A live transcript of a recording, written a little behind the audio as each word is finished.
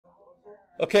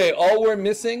Okay, all we're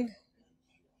missing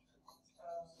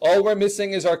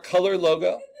is our color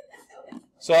logo.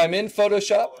 So I'm in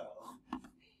Photoshop.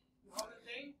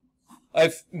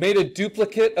 I've made a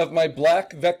duplicate of my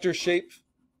black vector shape,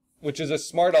 which is a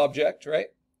smart object, right?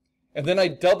 And then I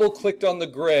double clicked on the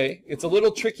gray. It's a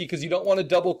little tricky because you don't want to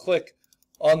double click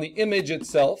on the image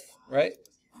itself, right?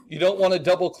 You don't want to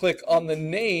double click on the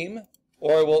name,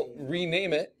 or we'll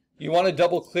rename it. You want to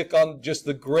double click on just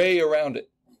the gray around it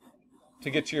to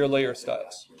get to your layer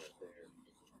styles.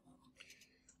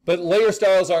 But layer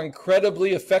styles are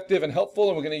incredibly effective and helpful,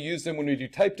 and we're going to use them when we do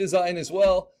type design as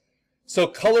well. So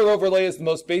color overlay is the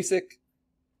most basic.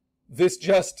 This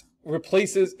just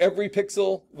replaces every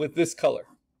pixel with this color,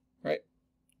 right?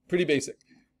 Pretty basic.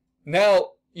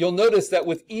 Now, you'll notice that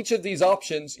with each of these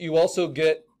options, you also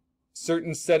get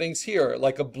certain settings here,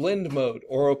 like a blend mode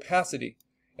or opacity.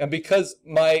 And because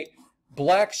my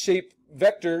black shape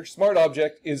vector smart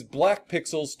object is black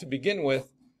pixels to begin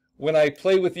with, when I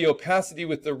play with the opacity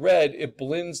with the red, it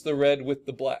blends the red with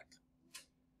the black.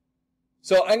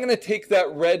 So I'm going to take that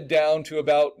red down to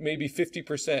about maybe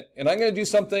 50%. And I'm going to do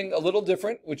something a little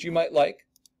different, which you might like,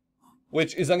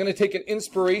 which is I'm going to take an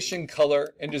inspiration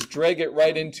color and just drag it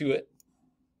right into it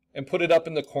and put it up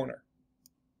in the corner.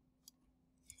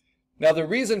 Now the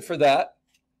reason for that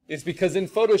is because in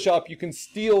Photoshop you can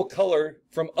steal color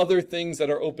from other things that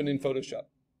are open in Photoshop.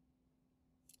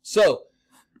 So,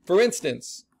 for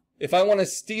instance, if I want to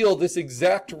steal this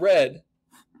exact red,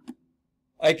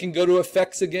 I can go to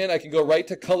Effects again, I can go right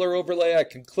to Color Overlay, I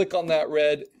can click on that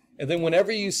red, and then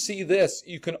whenever you see this,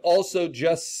 you can also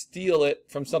just steal it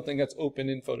from something that's open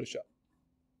in Photoshop.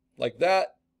 Like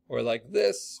that, or like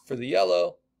this for the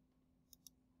yellow,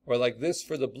 or like this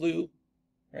for the blue,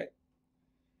 right?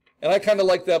 And I kind of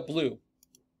like that blue.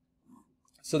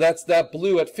 So that's that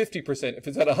blue at 50%. If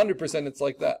it's at 100%, it's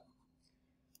like that.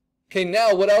 Okay,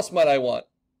 now what else might I want?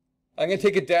 I'm going to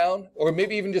take it down, or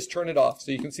maybe even just turn it off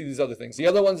so you can see these other things. The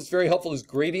other one that's very helpful is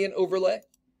gradient overlay.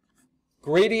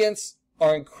 Gradients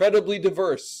are incredibly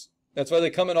diverse. That's why they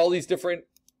come in all these different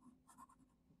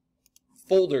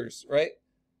folders, right?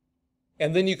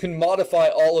 And then you can modify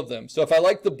all of them. So if I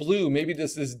like the blue, maybe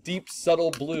this is deep,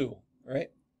 subtle blue, right?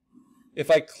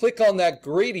 If I click on that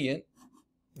gradient,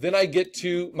 then I get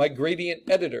to my gradient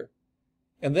editor.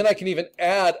 And then I can even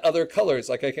add other colors,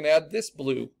 like I can add this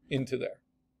blue into there.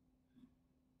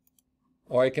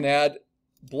 Or I can add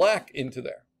black into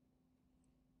there.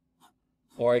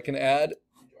 Or I can add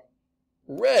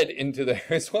red into there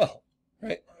as well,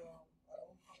 right?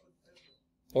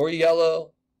 Or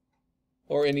yellow,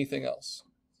 or anything else.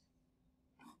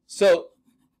 So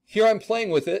here I'm playing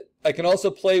with it. I can also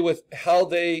play with how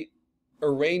they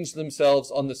arrange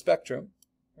themselves on the spectrum,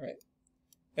 right?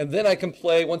 And then I can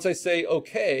play, once I say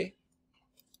OK,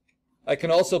 I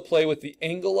can also play with the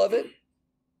angle of it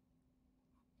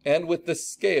and with the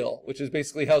scale, which is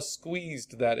basically how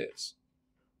squeezed that is.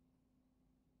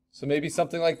 So maybe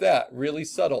something like that, really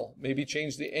subtle. Maybe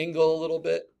change the angle a little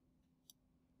bit.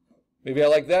 Maybe I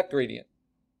like that gradient.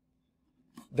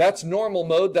 That's normal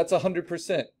mode, that's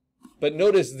 100%. But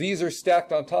notice these are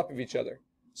stacked on top of each other.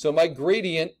 So my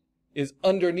gradient is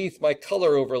underneath my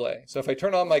color overlay. So if I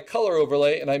turn on my color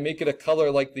overlay and I make it a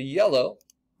color like the yellow,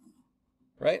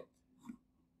 right?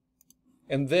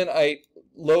 And then I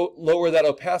lower that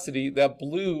opacity, that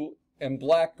blue and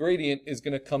black gradient is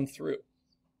going to come through.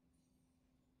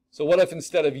 So what if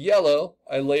instead of yellow,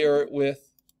 I layer it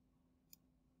with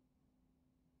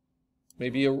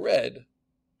maybe a red?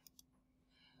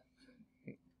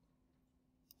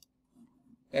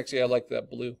 Actually, I like that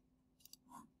blue.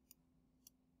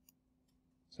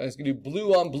 So I'm just going to do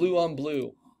blue on blue on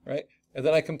blue, right? And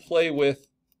then I can play with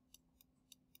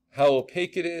how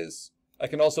opaque it is. I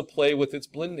can also play with its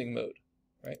blending mode,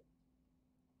 right?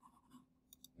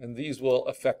 And these will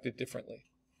affect it differently.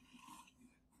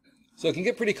 So it can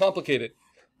get pretty complicated.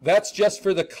 That's just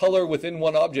for the color within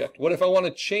one object. What if I want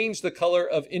to change the color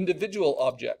of individual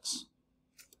objects?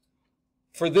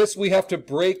 For this, we have to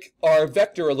break our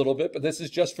vector a little bit, but this is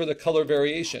just for the color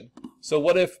variation. So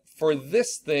what if for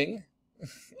this thing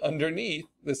underneath,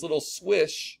 this little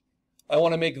swish, I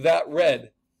want to make that red.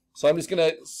 So I'm just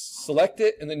going to select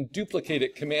it and then duplicate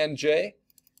it, Command J,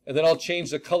 and then I'll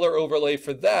change the color overlay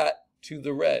for that to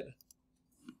the red.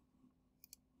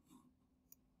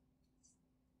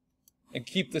 And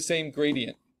keep the same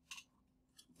gradient,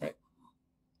 right?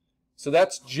 So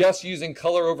that's just using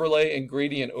color overlay and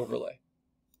gradient overlay.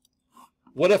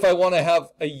 What if I want to have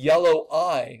a yellow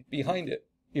eye behind it,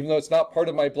 even though it's not part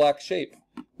of my black shape?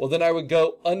 Well, then I would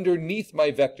go underneath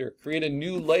my vector, create a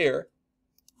new layer,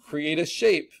 create a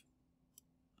shape,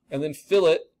 and then fill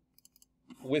it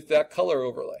with that color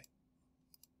overlay.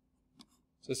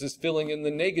 So this is filling in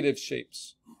the negative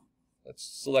shapes. Let's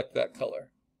select that color.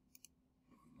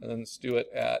 And then let's do it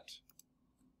at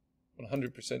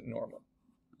 100% normal.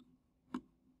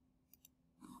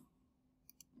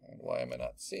 And why am I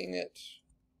not seeing it?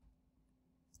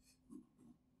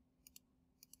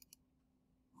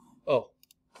 Oh,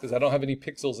 because I don't have any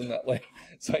pixels in that layer.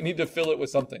 So I need to fill it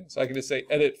with something. So I can just say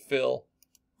edit fill.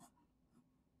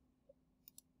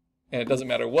 And it doesn't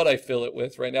matter what I fill it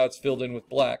with. Right now it's filled in with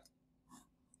black,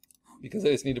 because I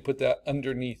just need to put that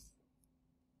underneath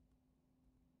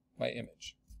my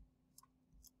image.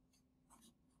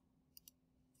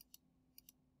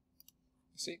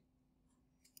 See?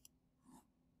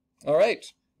 All right.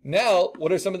 Now,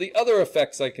 what are some of the other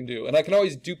effects I can do? And I can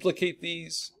always duplicate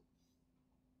these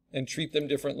and treat them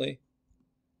differently.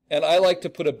 And I like to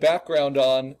put a background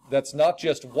on that's not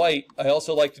just white. I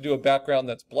also like to do a background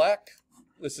that's black.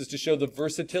 This is to show the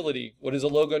versatility. What does a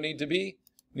logo need to be?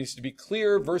 It needs to be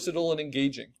clear, versatile, and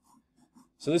engaging.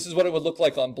 So this is what it would look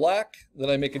like on black.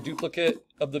 Then I make a duplicate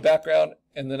of the background,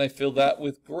 and then I fill that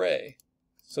with gray.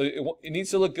 So it needs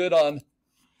to look good on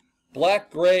black,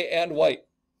 gray, and white,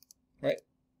 right?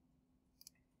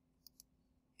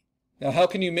 Now, how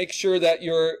can you make sure that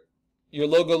your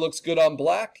logo looks good on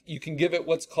black? You can give it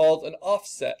what's called an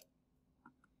offset.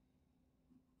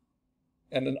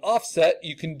 And an offset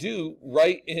you can do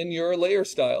right in your layer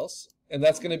styles, and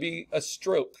that's going to be a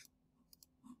stroke.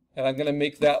 And I'm going to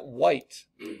make that white.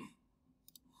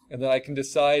 And then I can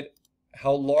decide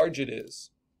how large it is.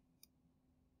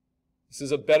 This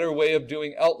is a better way of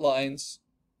doing outlines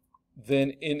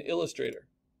than in Illustrator.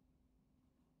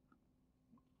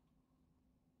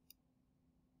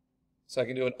 So I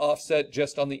can do an offset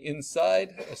just on the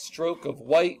inside, a stroke of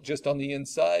white just on the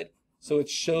inside, so it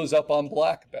shows up on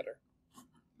black better.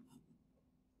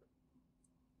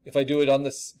 If I do it on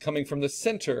this coming from the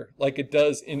center, like it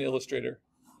does in Illustrator,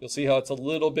 you'll see how it's a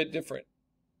little bit different.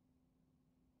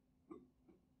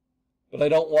 But I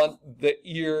don't want the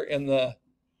ear and the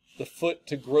foot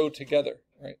to grow together,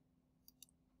 right?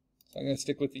 So I'm going to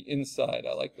stick with the inside.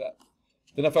 I like that.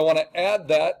 Then if I want to add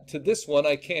that to this one,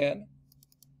 I can.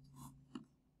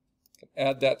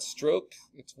 Add that stroke.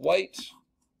 It's white.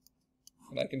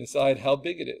 And I can decide how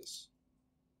big it is.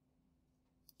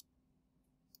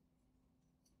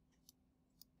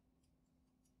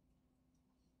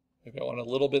 Maybe I want a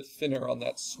little bit thinner on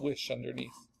that swish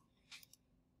underneath.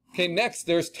 Okay, next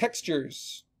there's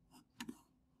textures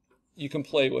you can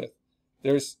play with.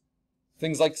 There's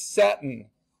things like satin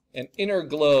and inner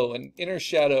glow and inner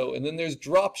shadow, and then there's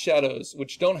drop shadows,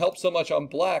 which don't help so much on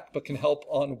black but can help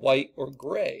on white or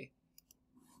gray.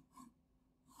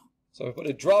 So if I put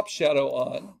a drop shadow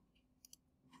on,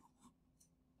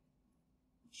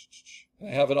 and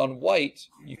I have it on white,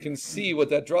 you can see what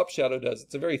that drop shadow does.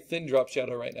 It's a very thin drop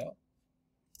shadow right now,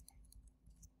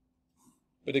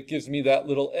 but it gives me that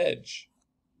little edge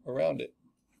around it.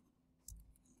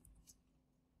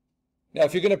 Now,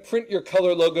 if you're going to print your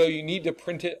color logo, you need to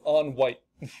print it on white,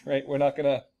 right? We're not going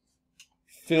to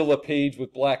fill a page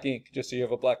with black ink just so you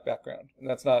have a black background. And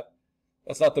that's not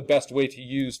the best way to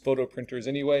use photo printers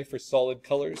anyway for solid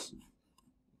colors.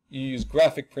 You use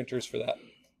graphic printers for that.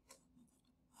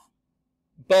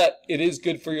 But it is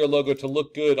good for your logo to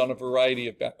look good on a variety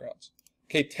of backgrounds.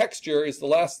 Okay, texture is the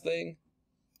last thing.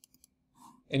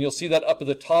 And you'll see that up at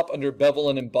the top under bevel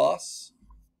and emboss.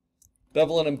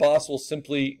 Bevel and emboss will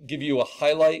simply give you a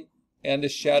highlight and a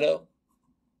shadow.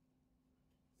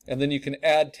 And then you can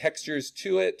add textures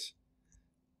to it.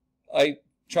 I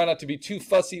try not to be too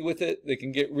fussy with it. They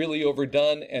can get really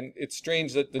overdone, and it's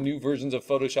strange that the new versions of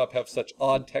Photoshop have such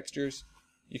odd textures.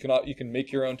 You can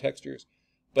make your own textures.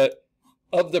 But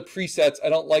of the presets, I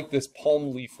don't like this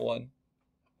palm leaf one.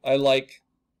 I like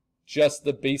just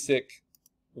the basic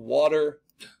water,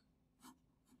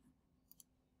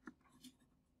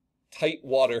 tight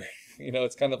water. You know,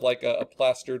 it's kind of like a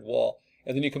plastered wall.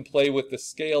 And then you can play with the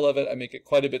scale of it. I make it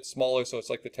quite a bit smaller so it's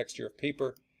like the texture of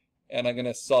paper. And I'm going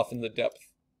to soften the depth.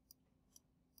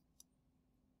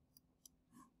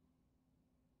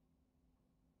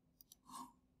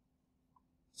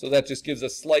 So that just gives a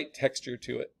slight texture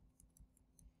to it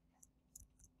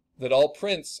that all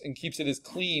prints and keeps it as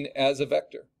clean as a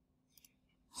vector.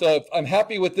 So if I'm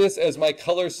happy with this as my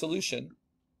color solution,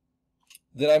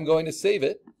 then I'm going to save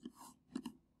it.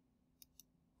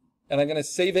 And I'm going to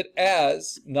save it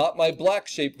as not my black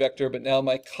shape vector, but now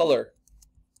my color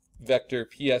vector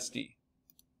PSD.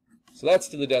 So that's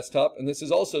to the desktop, and this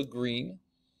is also green,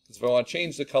 because if I want to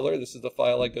change the color, this is the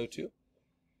file I go to.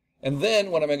 And then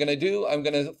what am I going to do? I'm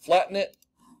going to flatten it.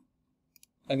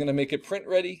 I'm going to make it print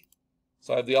ready.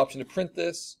 So I have the option to print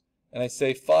this, and I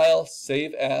say File,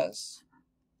 Save As,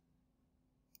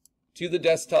 to the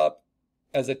desktop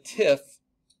as a TIFF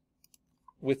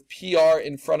with PR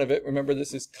in front of it. Remember,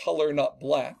 this is color, not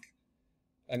black.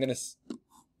 I'm going to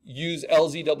use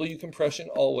LZW compression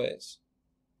always.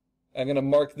 I'm going to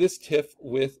mark this TIFF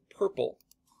with purple.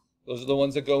 Those are the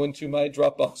ones that go into my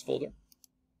Dropbox folder.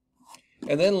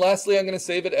 And then lastly, I'm going to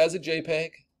save it as a JPEG.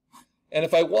 And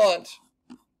if I want,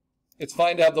 it's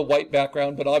fine to have the white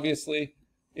background, but obviously,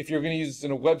 if you're going to use this in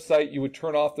a website, you would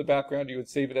turn off the background, you would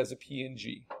save it as a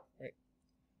PNG. Right?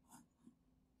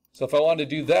 So if I want to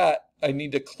do that, I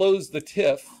need to close the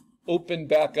TIFF, open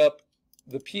back up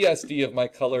the PSD of my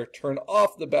color, turn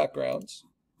off the backgrounds,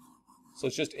 so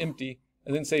it's just empty,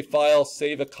 and then say File,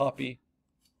 Save a Copy,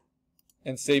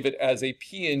 and save it as a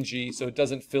PNG so it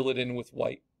doesn't fill it in with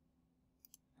white.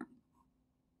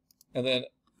 And then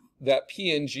that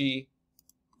PNG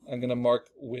I'm going to mark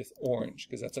with orange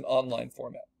because that's an online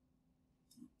format.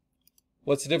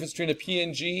 What's the difference between a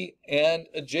PNG and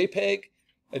a JPEG?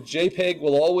 A JPEG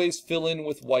will always fill in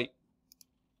with white.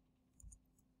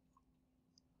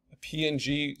 A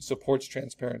PNG supports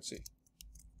transparency.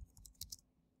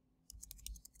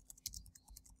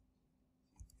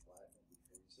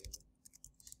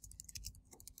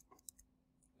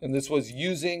 And this was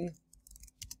using,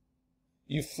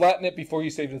 you flatten it before you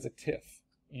save it as a TIFF.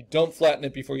 You don't flatten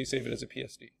it before you save it as a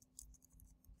PSD.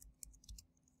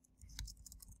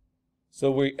 So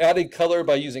we added color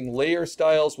by using layer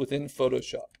styles within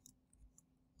Photoshop.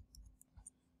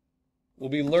 We'll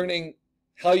be learning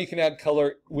how you can add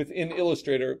color within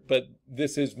Illustrator, but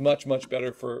this is much, much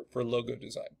better for logo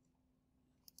design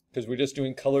because we're just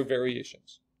doing color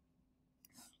variations.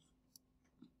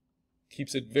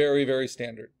 Keeps it very, very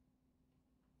standard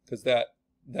because that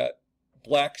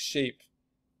black shape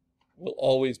will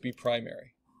always be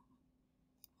primary.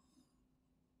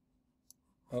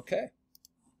 Okay,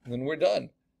 and then we're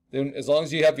done. Then as long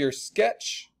as you have your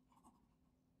sketch,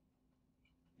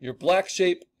 your black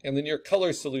shape, and then your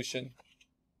color solution,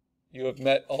 you have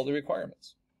met all the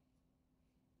requirements.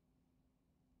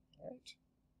 All right.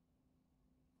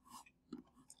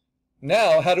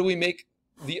 Now, how do we make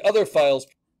the other files?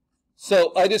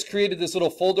 So I just created this little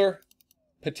folder,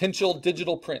 potential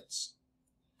digital prints.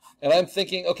 And I'm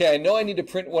thinking, okay, I know I need to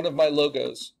print one of my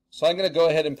logos, so I'm going to go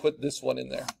ahead and put this one in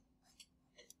there.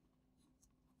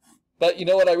 But you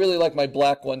know what? I really like my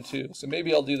black one too, so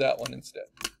maybe I'll do that one instead.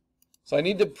 So I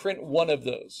need to print one of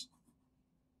those.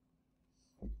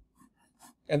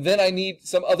 And then I need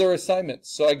some other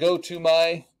assignments. So I go to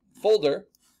my folder,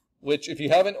 which if you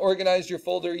haven't organized your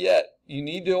folder yet, you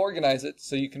need to organize it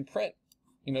so you can print,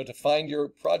 to find your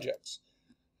projects.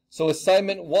 So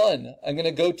assignment 1, I'm going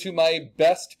to go to my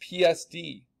best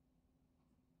PSD.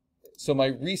 So my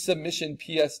resubmission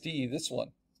PSD, this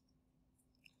one.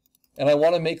 And I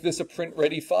want to make this a print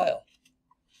ready file.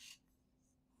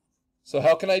 So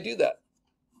how can I do that?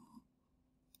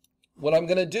 What I'm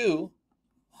going to do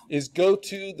is go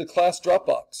to the class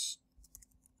Dropbox.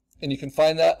 And you can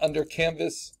find that under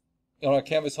Canvas, on our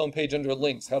Canvas homepage under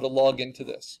links, how to log into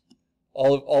this.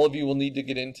 All of you will need to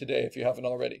get in today if you haven't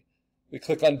already. We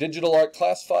click on Digital Art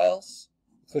Class Files,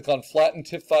 click on Flatten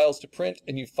TIFF Files to Print,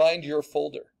 and you find your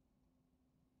folder.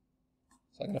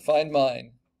 So I'm going to find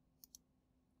mine.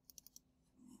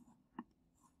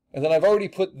 And then I've already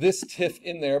put this TIFF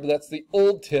in there, but that's the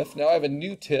old TIFF. Now I have a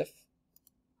new TIFF.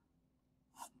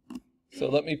 So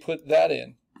let me put that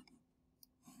in.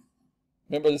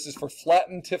 Remember, this is for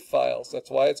flattened TIFF files.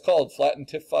 That's why it's called Flatten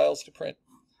TIFF Files to Print.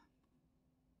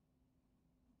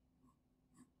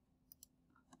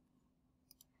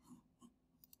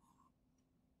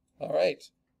 All right.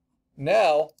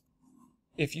 Now,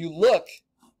 if you look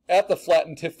at the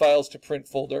Flatten TIFF Files to Print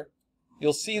folder,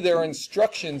 you'll see there are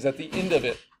instructions at the end of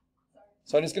it.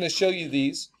 So I'm just going to show you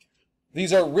these.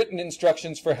 These are written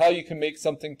instructions for how you can make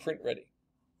something print ready.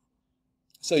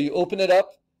 So you open it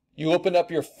up. You open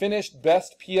up your finished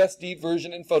best PSD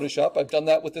version in Photoshop. I've done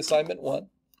that with assignment 1.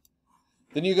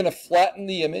 Then you're going to flatten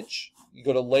the image. You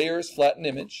go to Layers, Flatten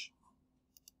Image,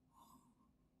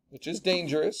 which is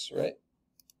dangerous, right?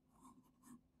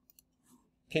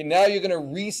 Okay, now you're going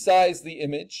to resize the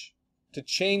image to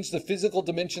change the physical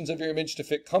dimensions of your image to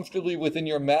fit comfortably within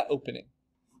your mat opening.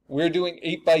 We're doing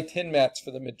 8x10 mats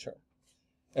for the midterm.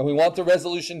 And we want the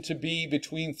resolution to be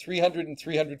between 300 and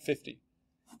 350.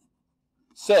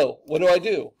 So, what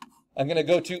do? I'm going to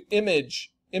go to Image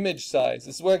Size.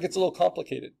 This is where it gets a little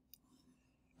complicated.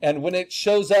 And when it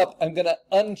shows up, I'm going to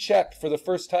uncheck for the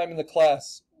first time in the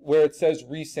class where it says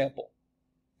Resample.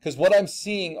 Because what I'm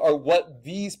seeing are what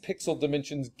these pixel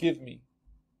dimensions give me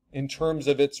in terms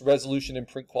of its resolution and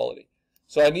print quality.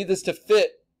 So I need this to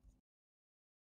fit